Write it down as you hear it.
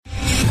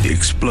the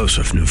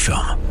explosive new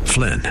film,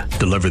 Flynn,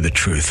 Deliver the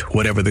Truth,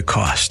 Whatever the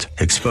Cost,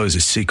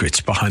 exposes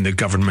secrets behind the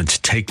government's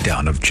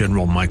takedown of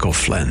General Michael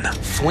Flynn.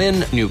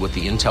 Flynn knew what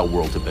the intel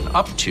world had been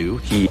up to.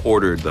 He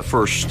ordered the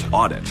first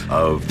audit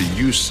of the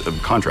use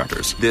of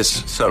contractors.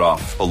 This set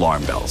off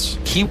alarm bells.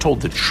 He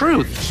told the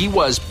truth. He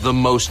was the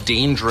most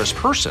dangerous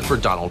person for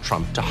Donald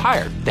Trump to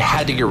hire. They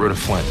had to get rid of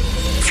Flynn.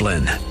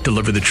 Flynn,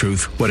 Deliver the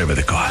Truth, Whatever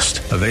the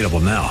Cost. Available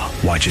now.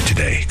 Watch it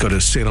today. Go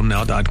to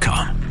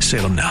salemnow.com.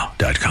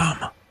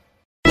 salemnow.com.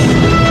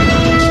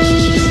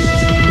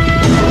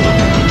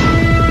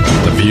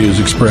 The views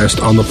expressed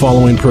on the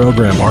following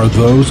program are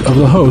those of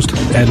the host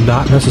and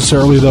not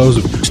necessarily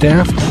those of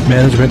staff,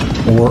 management,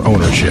 or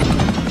ownership.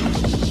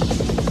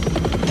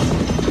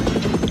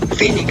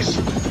 Phoenix,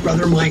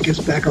 Brother Mike is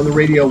back on the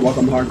radio.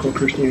 Welcome to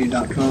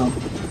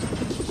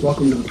HardcoreChristianity.com.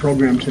 Welcome to the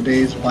program.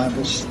 Today's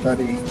Bible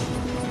study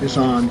is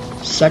on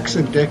sex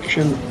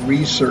addiction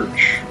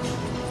research.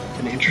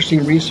 An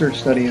interesting research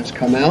study has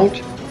come out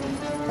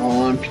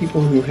on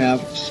people who have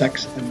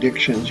sex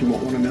addictions. You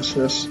won't want to miss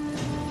this.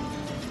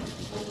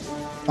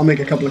 I'll make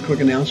a couple of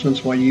quick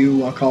announcements while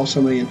you call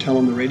somebody and tell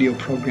them the radio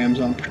program's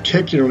on,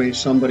 particularly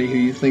somebody who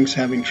you think's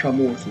having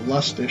trouble with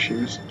lust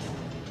issues.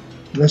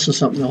 This is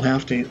something they'll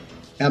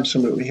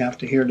absolutely have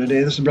to hear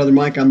today. This is Brother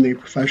Mike. I'm the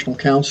professional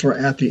counselor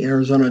at the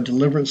Arizona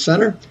Deliverance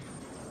Center.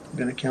 I've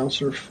been a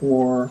counselor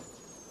for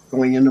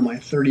going into my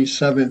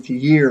 37th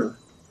year.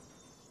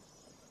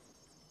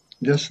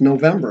 This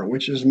November,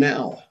 which is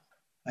now,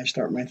 I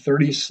start my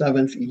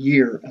 37th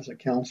year as a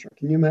counselor.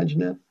 Can you imagine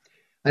that?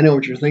 I know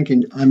what you're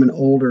thinking. I'm an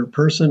older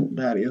person.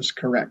 That is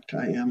correct.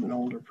 I am an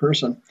older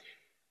person.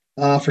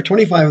 For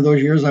 25 of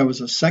those years, I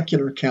was a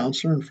secular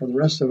counselor, and for the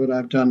rest of it,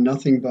 I've done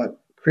nothing but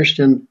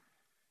Christian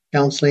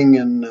counseling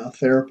and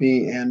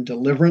therapy and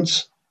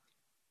deliverance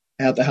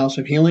at the House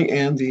of Healing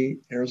and the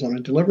Arizona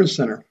Deliverance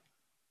Center.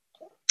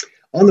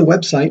 On the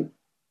website,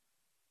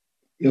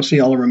 you'll see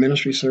all of our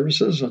ministry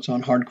services. It's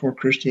on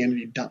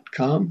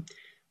HardcoreChristianity.com.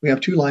 We have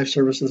 2 live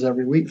services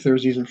every week,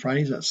 Thursdays and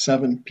Fridays at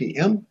 7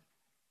 p.m.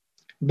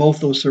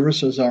 Both those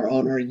services are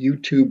on our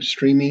YouTube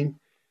streaming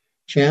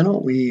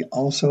channel. We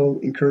also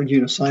encourage you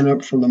to sign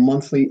up for the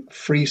monthly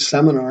free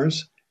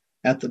seminars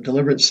at the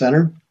Deliverance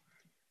Center.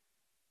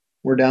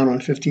 We're down on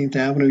 15th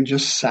Avenue,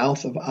 just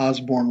south of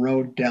Osborne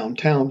Road,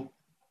 downtown.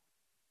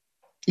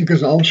 You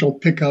can also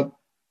pick up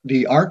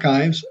the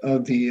archives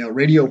of the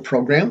radio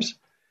programs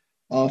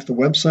off the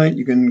website.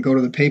 You can go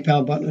to the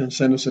PayPal button and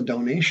send us a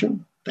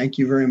donation. Thank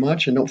you very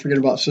much. And don't forget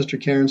about Sister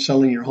Karen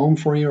selling your home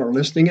for you or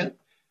listing it.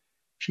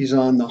 She's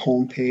on the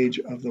home page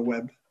of the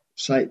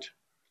website.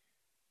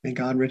 May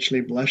God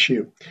richly bless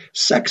you.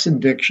 Sex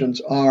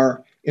addictions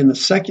are, in the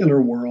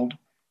secular world,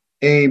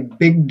 a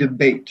big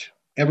debate.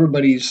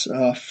 Everybody's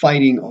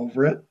fighting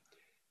over it.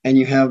 And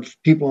you have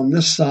people on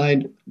this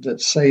side that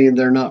say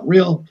they're not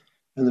real,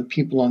 and the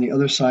people on the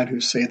other side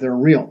who say they're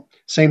real.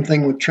 Same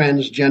thing with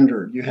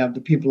transgender. You have the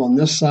people on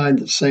this side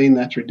that's saying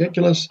that's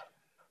ridiculous.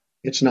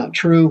 It's not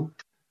true.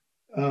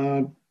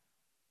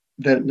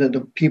 That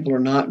the people are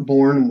not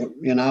born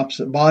in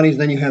opposite bodies.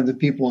 Then you have the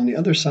people on the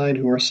other side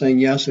who are saying,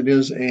 yes, it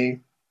is a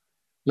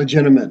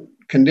legitimate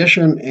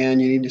condition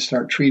and you need to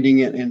start treating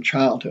it in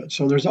childhood.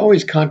 So there's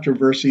always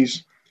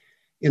controversies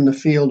in the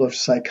field of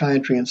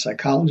psychiatry and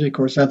psychology. Of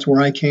course, that's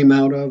where I came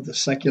out of, the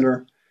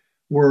secular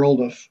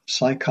world of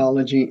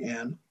psychology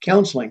and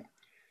counseling.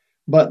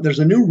 But there's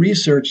a new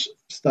research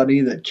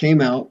study that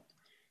came out,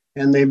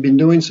 and they've been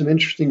doing some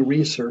interesting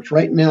research.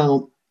 Right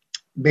now,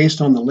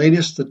 based on the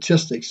latest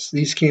statistics,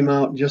 these came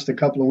out just a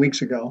couple of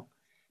weeks ago,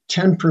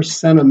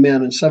 10% of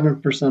men and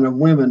 7% of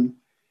women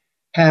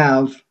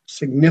have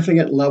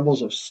significant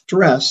levels of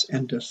stress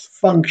and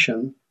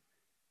dysfunction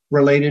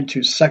related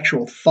to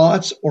sexual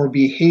thoughts or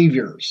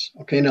behaviors.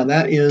 Okay, now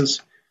that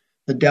is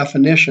the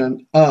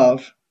definition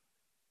of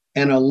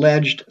an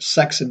alleged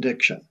sex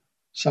addiction.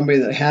 Somebody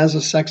that has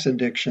a sex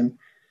addiction,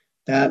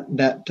 that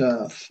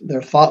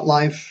their thought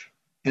life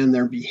and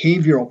their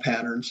behavioral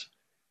patterns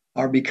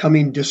are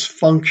becoming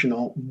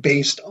dysfunctional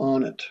based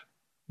on it,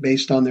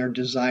 based on their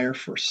desire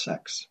for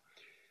sex.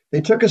 They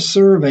took a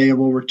survey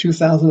of over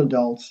 2,000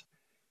 adults.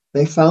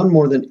 They found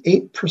more than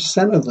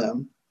 8% of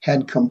them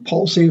had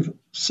compulsive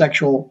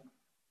sexual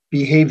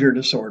behavior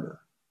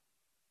disorder.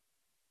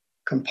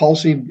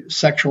 Compulsive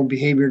sexual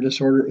behavior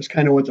disorder is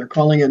kind of what they're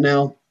calling it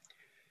now.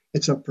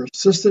 It's a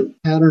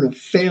persistent pattern of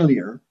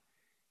failure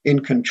in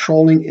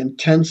controlling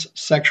intense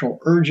sexual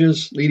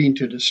urges, leading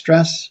to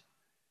distress,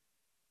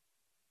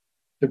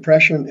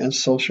 depression, and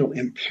social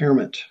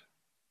impairment.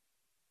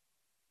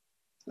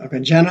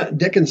 Okay, Janet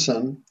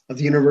Dickinson of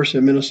the University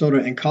of Minnesota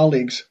and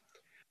colleagues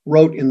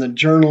wrote in the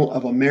Journal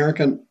of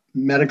American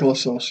Medical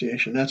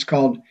Association. That's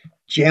called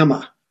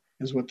JAMA,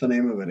 is what the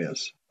name of it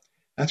is.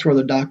 That's where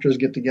the doctors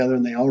get together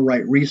and they all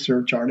write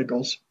research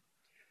articles.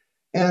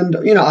 And,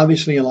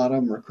 obviously a lot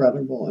of them are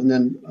credible, and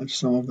then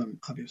some of them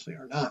obviously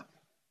are not.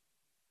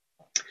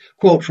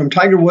 Quote, from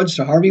Tiger Woods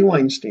to Harvey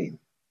Weinstein,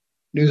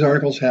 news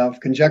articles have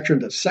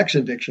conjectured that sex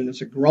addiction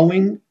is a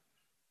growing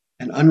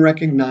and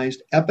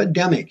unrecognized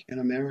epidemic in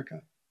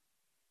America.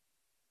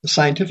 The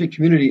scientific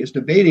community is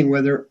debating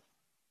whether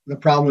the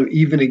problem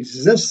even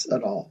exists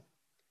at all,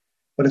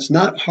 but it's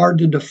not hard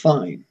to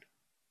define.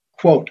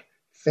 Quote,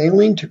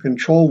 failing to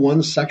control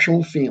one's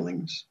sexual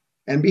feelings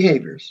and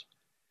behaviors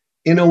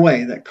in a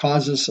way that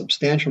causes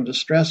substantial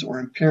distress or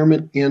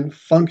impairment in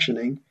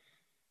functioning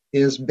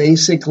is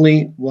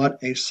basically what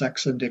a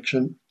sex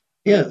addiction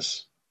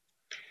is.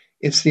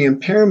 It's the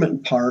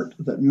impairment part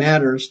that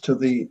matters to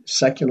the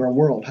secular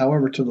world.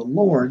 However, to the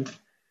Lord,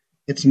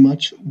 it's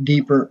much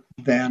deeper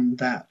than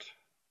that.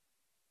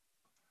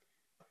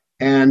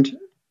 And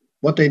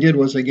what they did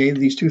was they gave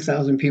these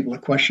 2,000 people a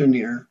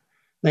questionnaire.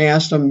 They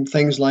asked them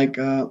things like,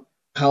 how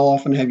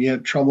often have you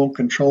had trouble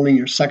controlling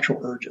your sexual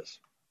urges?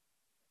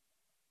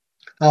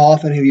 How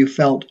often have you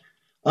felt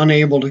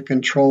unable to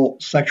control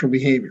sexual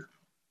behavior?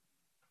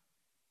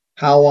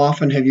 How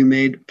often have you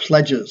made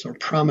pledges or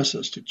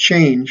promises to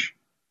change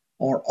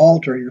or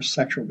alter your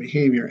sexual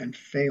behavior and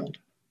failed?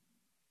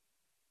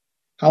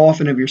 How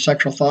often have your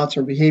sexual thoughts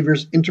or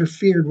behaviors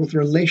interfered with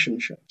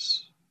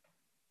relationships?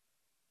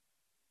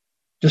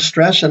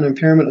 Distress and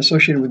impairment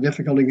associated with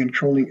difficulty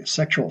controlling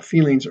sexual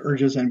feelings,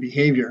 urges, and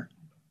behavior.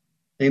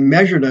 They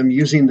measured them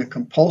using the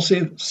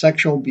compulsive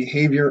sexual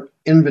behavior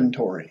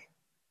inventory.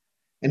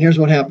 And here's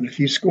what happened. If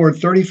you scored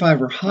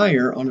 35 or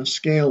higher on a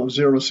scale of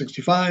 0 to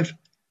 65,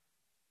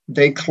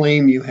 they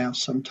claim you have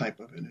some type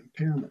of an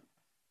impairment.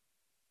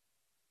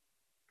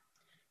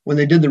 When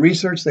they did the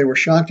research, they were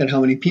shocked at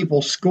how many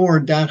people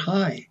scored that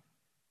high.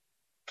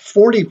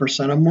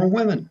 40% of them were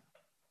women.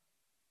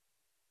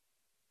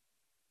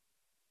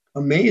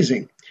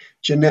 Amazing.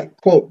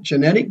 Quote,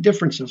 genetic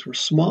differences were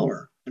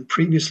smaller than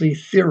previously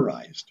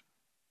theorized,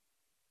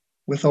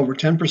 with over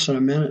 10%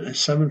 of men and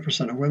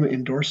 7% of women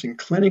endorsing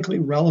clinically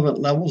relevant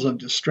levels of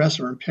distress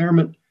or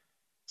impairment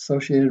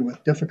associated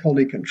with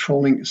difficulty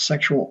controlling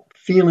sexual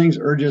feelings,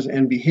 urges,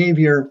 and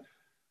behavior.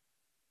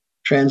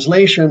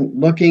 Translation,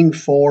 looking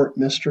for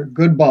Mr.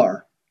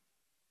 Goodbar.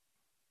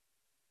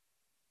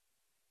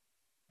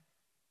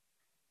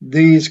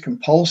 These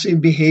compulsive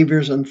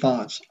behaviors and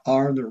thoughts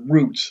are the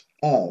roots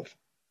of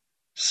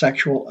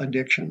sexual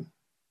addiction.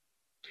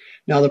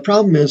 Now, the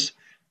problem is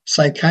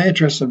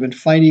psychiatrists have been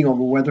fighting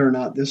over whether or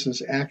not this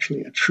is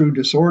actually a true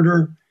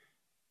disorder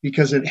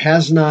because it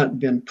has not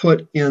been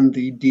put in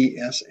the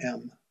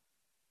DSM-5.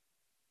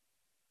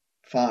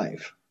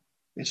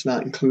 It's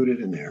not included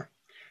in there.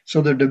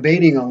 So they're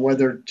debating on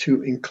whether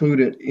to include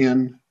it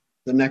in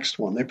the next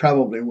one. They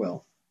probably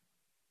will.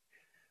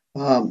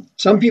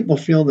 Some people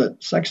feel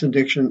that sex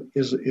addiction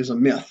is a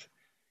myth.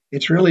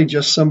 It's really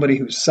just somebody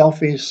who's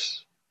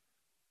selfish,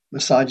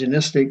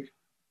 misogynistic.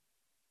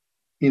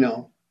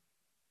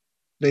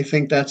 They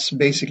think that's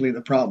basically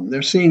the problem.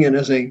 They're seeing it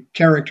as a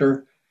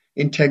character,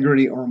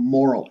 integrity, or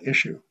moral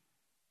issue.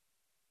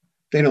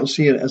 They don't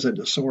see it as a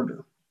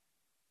disorder.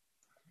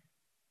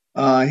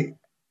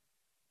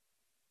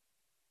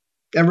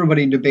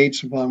 Everybody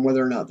debates upon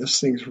whether or not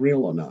this thing's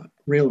real or not.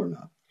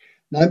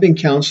 Now, I've been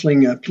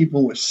counseling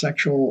people with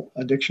sexual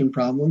addiction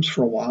problems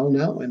for a while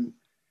now, and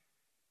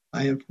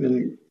I have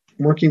been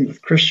working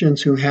with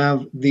Christians who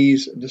have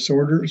these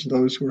disorders,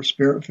 those who are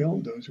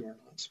spirit-filled, those who are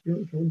not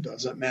spirit-filled,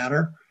 doesn't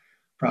matter.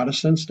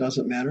 Protestants,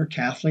 doesn't matter.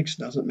 Catholics,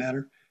 doesn't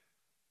matter.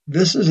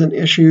 This is an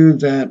issue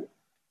that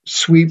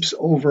sweeps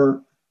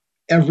over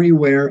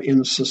everywhere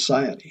in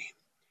society.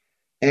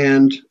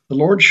 And the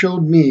Lord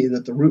showed me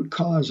that the root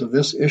cause of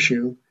this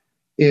issue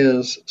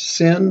is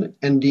sin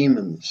and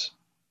demons.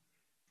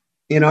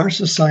 In our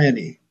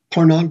society,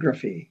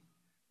 pornography,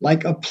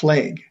 like a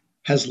plague,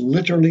 has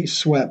literally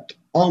swept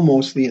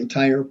almost the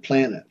entire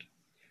planet.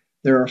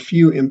 There are a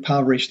few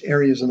impoverished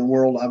areas in the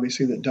world,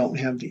 obviously, that don't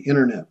have the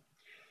internet.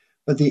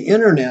 But the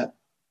internet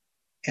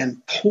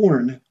and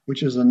porn,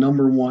 which is the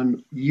number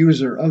one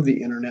user of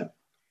the internet,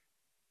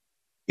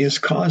 is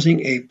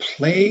causing a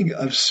plague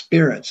of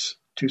spirits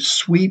to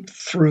sweep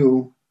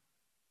through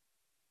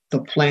the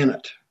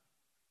planet.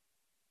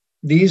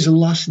 These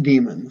lust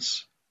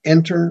demons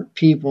enter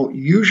people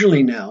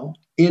usually now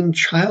in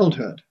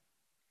childhood.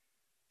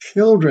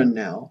 Children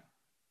now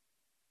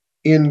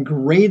in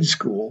grade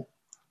school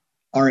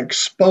are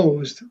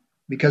exposed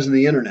because of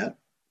the internet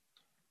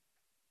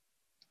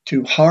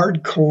to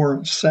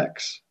hardcore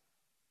sex.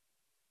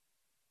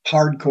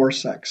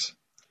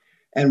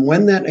 And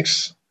when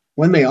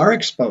they are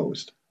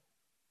exposed,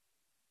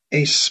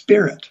 a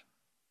spirit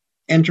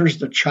enters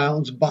the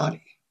child's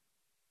body.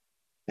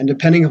 And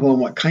depending upon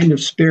what kind of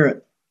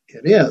spirit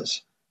it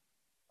is,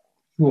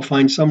 you will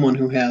find someone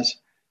who has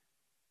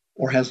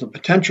the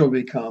potential to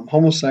become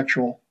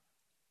homosexual,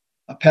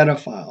 a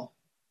pedophile,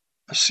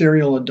 a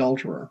serial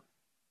adulterer,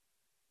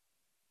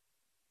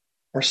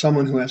 or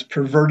someone who has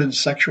perverted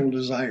sexual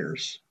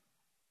desires,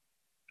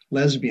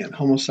 lesbian,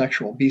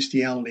 homosexual,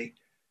 bestiality.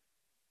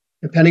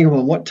 Depending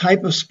upon what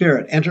type of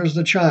spirit enters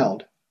the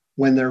child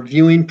when they're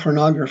viewing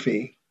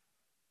pornography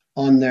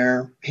on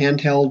their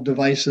handheld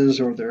devices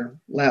or their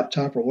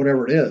laptop or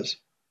whatever it is,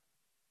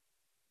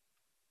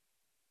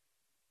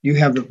 you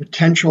have the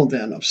potential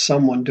then of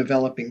someone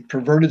developing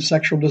perverted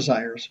sexual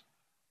desires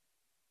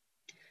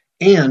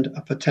and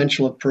a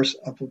potential of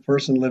a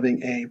person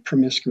living a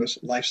promiscuous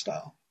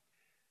lifestyle.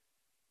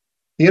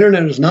 The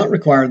internet is not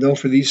required, though,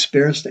 for these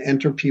spirits to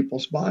enter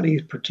people's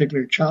bodies,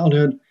 particularly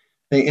childhood.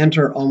 They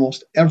enter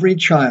almost every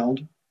child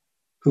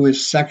who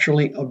is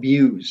sexually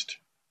abused.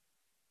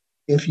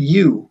 If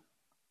you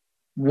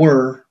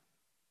were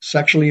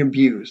sexually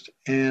abused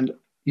and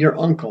your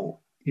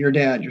uncle, your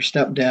dad, your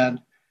stepdad,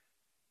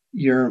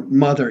 your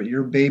mother,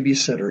 your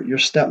babysitter, your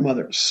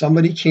stepmother,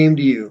 somebody came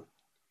to you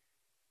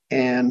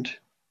and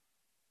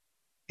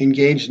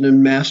engaged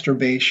in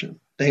masturbation.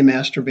 They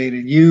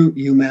masturbated you,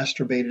 you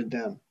masturbated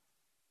them.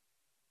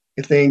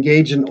 If they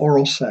engaged in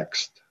oral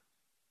sex,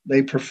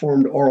 they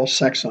performed oral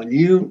sex on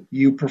you,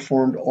 you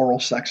performed oral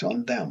sex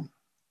on them.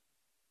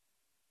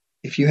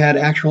 If you had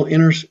actual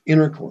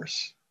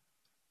intercourse,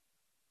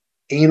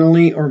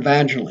 anally or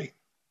vaginally,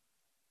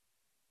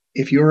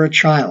 if you're a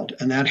child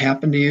and that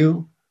happened to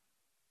you,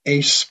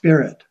 a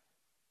spirit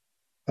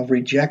of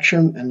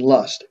rejection and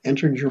lust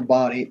entered your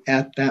body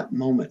at that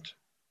moment.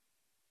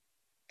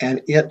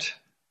 And it,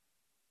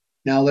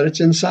 now that it's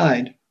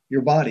inside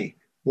your body,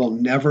 will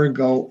never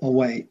go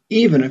away,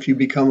 even if you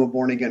become a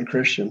born-again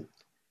Christian.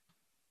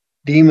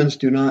 Demons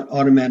do not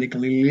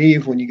automatically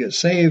leave when you get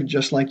saved,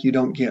 just like you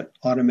don't get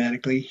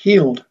automatically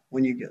healed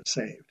when you get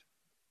saved.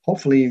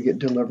 Hopefully you get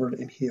delivered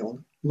and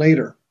healed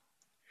later.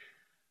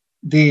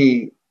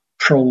 The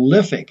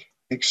prolific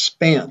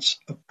expanse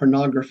of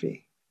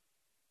pornography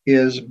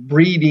is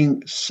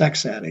breeding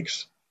sex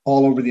addicts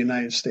all over the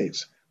United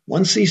States.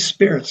 Once these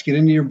spirits get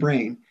into your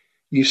brain,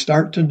 you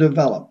start to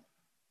develop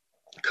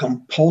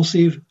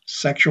compulsive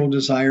sexual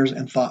desires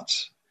and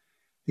thoughts.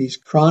 These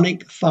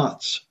chronic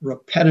thoughts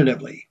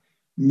repetitively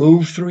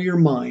move through your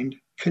mind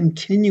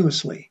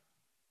continuously.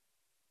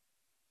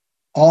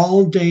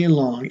 All day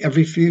long,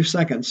 every few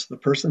seconds, the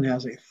person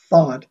has a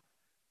thought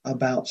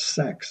about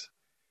sex.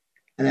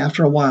 And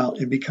after a while,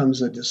 it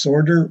becomes a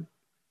disorder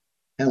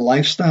and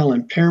lifestyle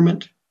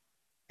impairment,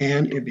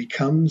 and it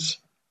becomes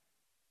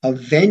a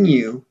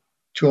venue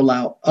to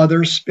allow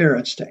other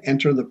spirits to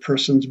enter the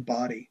person's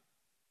body.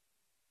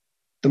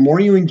 The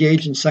more you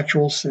engage in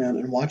sexual sin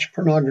and watch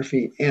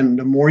pornography, and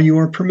the more you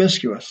are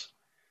promiscuous,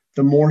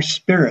 the more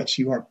spirits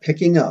you are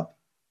picking up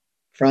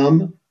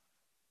from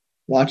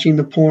watching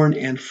the porn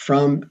and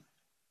from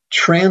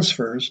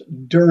transfers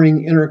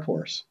during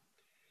intercourse.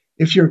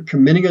 If you're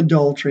committing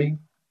adultery,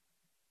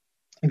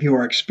 if you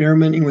are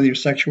experimenting with your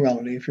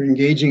sexuality, if you're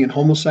engaging in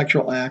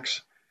homosexual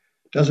acts,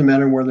 doesn't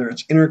matter whether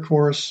it's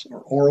intercourse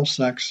or oral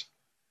sex,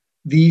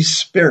 these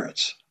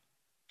spirits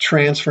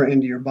transfer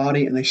into your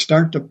body and they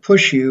start to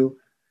push you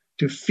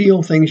to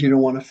feel things you don't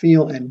want to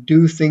feel and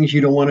do things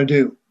you don't want to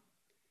do.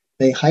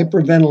 They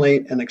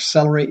hyperventilate and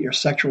accelerate your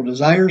sexual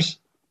desires,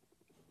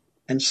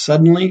 and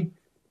suddenly,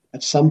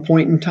 at some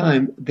point in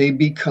time, they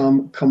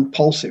become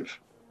compulsive.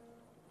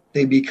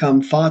 They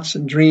become thoughts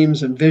and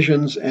dreams and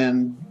visions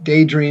and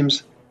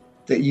daydreams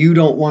that you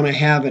don't want to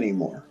have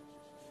anymore.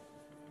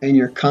 And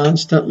you're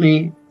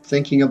constantly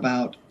thinking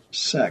about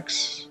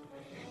sex.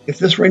 If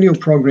this radio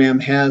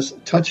program has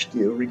touched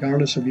you,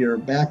 regardless of your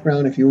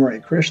background, if you are a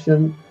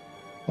Christian,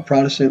 a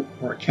Protestant,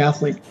 or a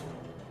Catholic,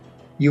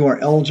 you are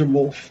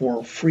eligible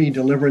for free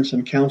deliverance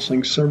and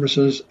counseling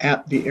services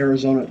at the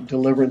Arizona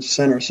Deliverance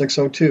Center,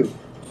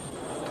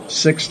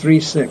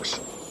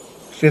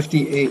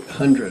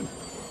 602-636-5800.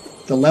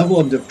 The level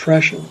of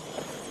depression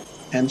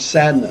and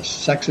sadness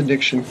sex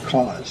addiction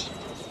cause,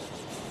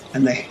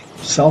 and the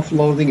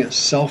self-loathing and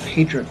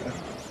self-hatred of the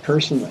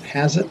person that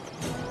has it,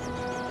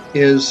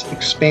 is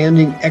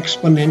expanding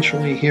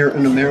exponentially here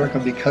in America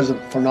because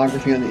of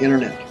pornography on the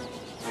internet.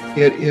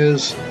 It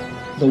is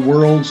the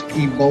world's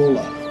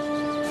Ebola.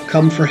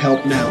 Come for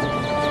help now.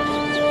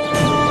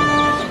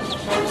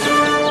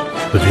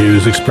 The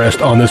views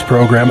expressed on this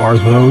program are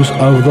those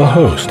of the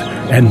host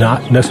and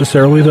not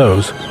necessarily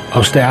those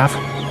of staff,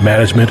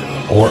 management,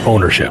 or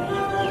ownership.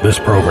 This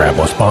program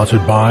was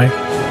sponsored by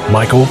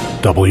Michael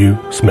W.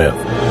 Smith.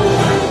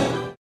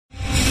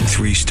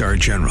 3-star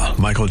General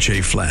Michael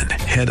J. Flynn,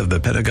 head of the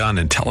Pentagon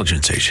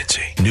Intelligence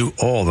Agency, knew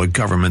all the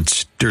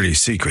government's dirty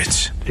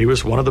secrets. He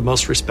was one of the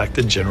most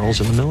respected generals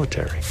in the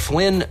military.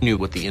 Flynn knew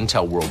what the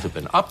intel world had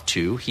been up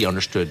to. He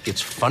understood its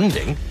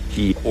funding.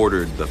 He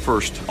ordered the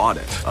first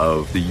audit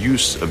of the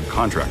use of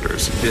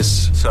contractors.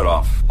 This set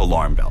off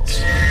alarm bells.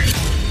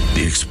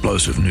 The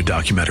explosive new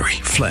documentary,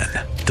 Flynn,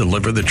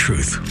 Deliver the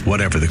Truth,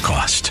 Whatever the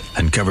Cost,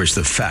 uncovers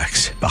the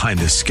facts behind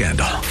this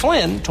scandal.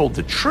 Flynn told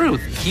the truth.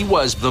 He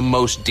was the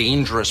most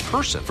dangerous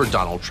person for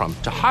Donald Trump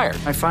to hire.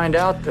 I find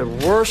out the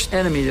worst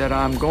enemy that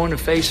I'm going to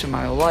face in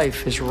my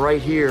life is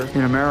right here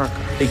in America.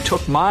 They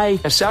took my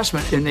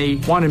assessment and they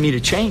wanted me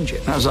to change it.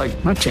 And I was like,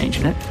 I'm not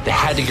changing it. They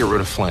had to get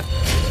rid of Flynn.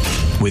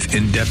 With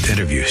in-depth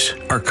interviews,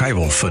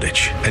 archival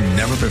footage, and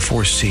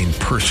never-before-seen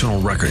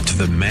personal records of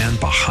the man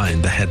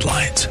behind the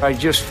headlines. I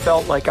just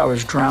felt like I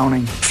was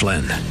drowning.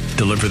 Flynn,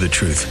 Deliver the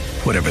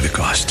Truth, Whatever the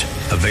Cost.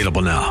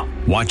 Available now.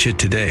 Watch it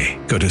today.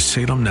 Go to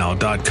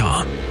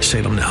salemnow.com.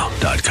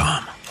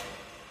 salemnow.com.